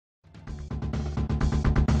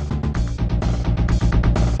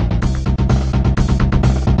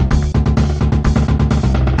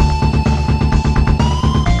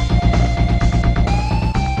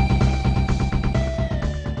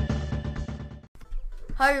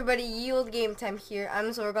Hi everybody, Yield Game Time here. I'm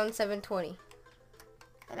Zorgon720.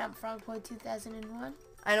 And I'm Frogboy 2001.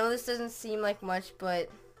 I know this doesn't seem like much, but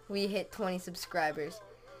we hit 20 subscribers.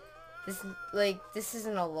 This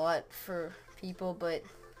isn't a lot for people, but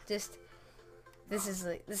just this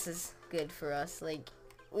is good for us. Like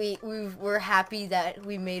we're happy that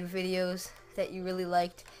we made videos that you really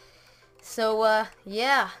liked. So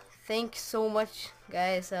yeah, thanks so much,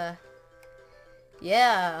 guys.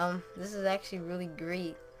 This is actually really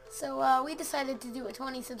great. So we decided to do a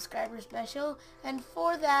 20 subscriber special, and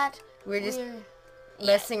for that We're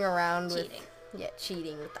messing around with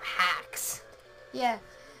cheating with the hacks. Yeah.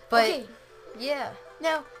 But okay. Yeah.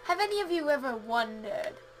 Now, have any of you ever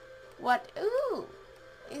wondered what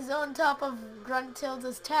is on top of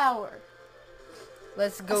Gruntilda's tower?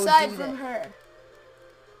 Let's go aside do from that. her.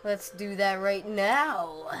 Let's do that right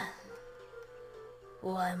now.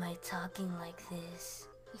 Why am I talking like this?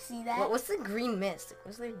 You see that? What's the green mist?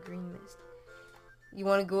 What's the green mist? You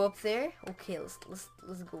want to go up there? Okay, let's go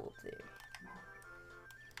up there.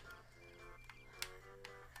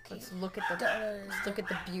 Okay. Let's look at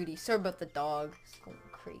the beauty. Sorry about the dog. It's going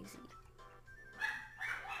crazy.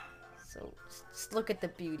 So just look at the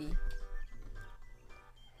beauty.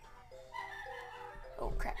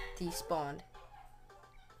 Oh crap! Despawned.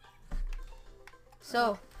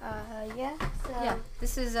 So yeah.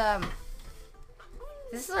 This is our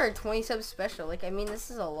 20 sub special. Like, I mean,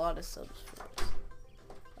 this is a lot of subs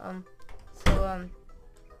for us.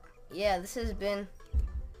 Yeah, this has been,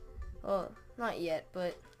 well, not yet,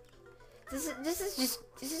 but this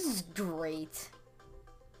is great.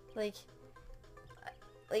 Like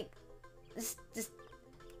this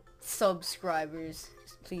subscribers,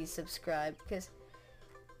 just please subscribe, because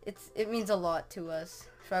it means a lot to us.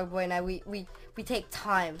 Frogboy and I, we take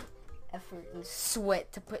time, effort, and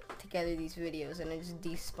sweat to put together these videos, and it just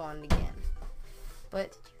despawned again.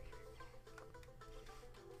 But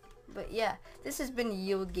yeah, this has been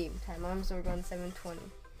Yield Game Time. I'm Zorgon720.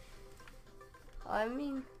 I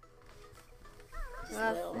mean, just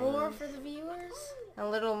a little more for the viewers. A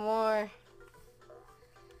little more.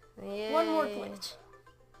 Yay. One more glitch.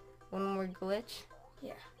 One more glitch?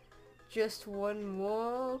 Yeah. Just one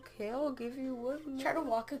more. Okay, I'll give you one more. Try to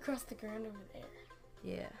walk across the ground over there.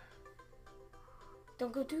 Yeah.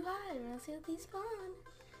 Don't go too high, or else he'll despawn.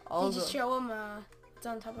 Did you show him it's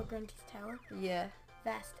on top of Grunty's tower? Yeah.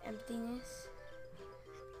 Vast emptiness.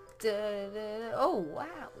 Oh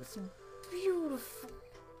wow, it's beautiful.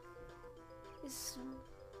 It's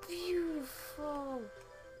beautiful.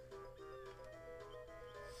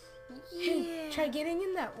 Yeah. Try getting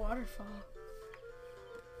in that waterfall.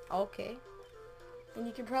 Okay. And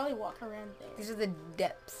you can probably walk around there. These are the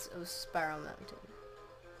depths of Spiral Mountain.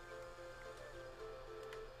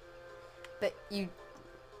 But you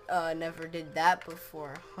never did that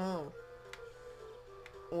before, huh?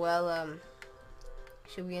 Well,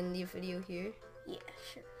 should we end the video here? Yeah,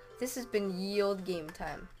 sure. This has been Yield Game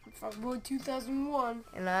Time. I'm Frogboy 2001.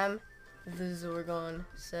 And I'm the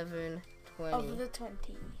Zorgon720. Of the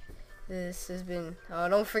 20. This has been,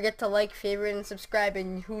 don't forget to like, favorite, and subscribe,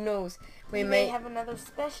 and who knows, we may have another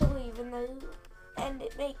special even though, and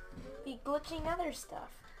it may be glitching other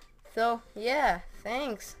stuff. So, yeah,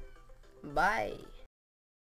 thanks. Bye.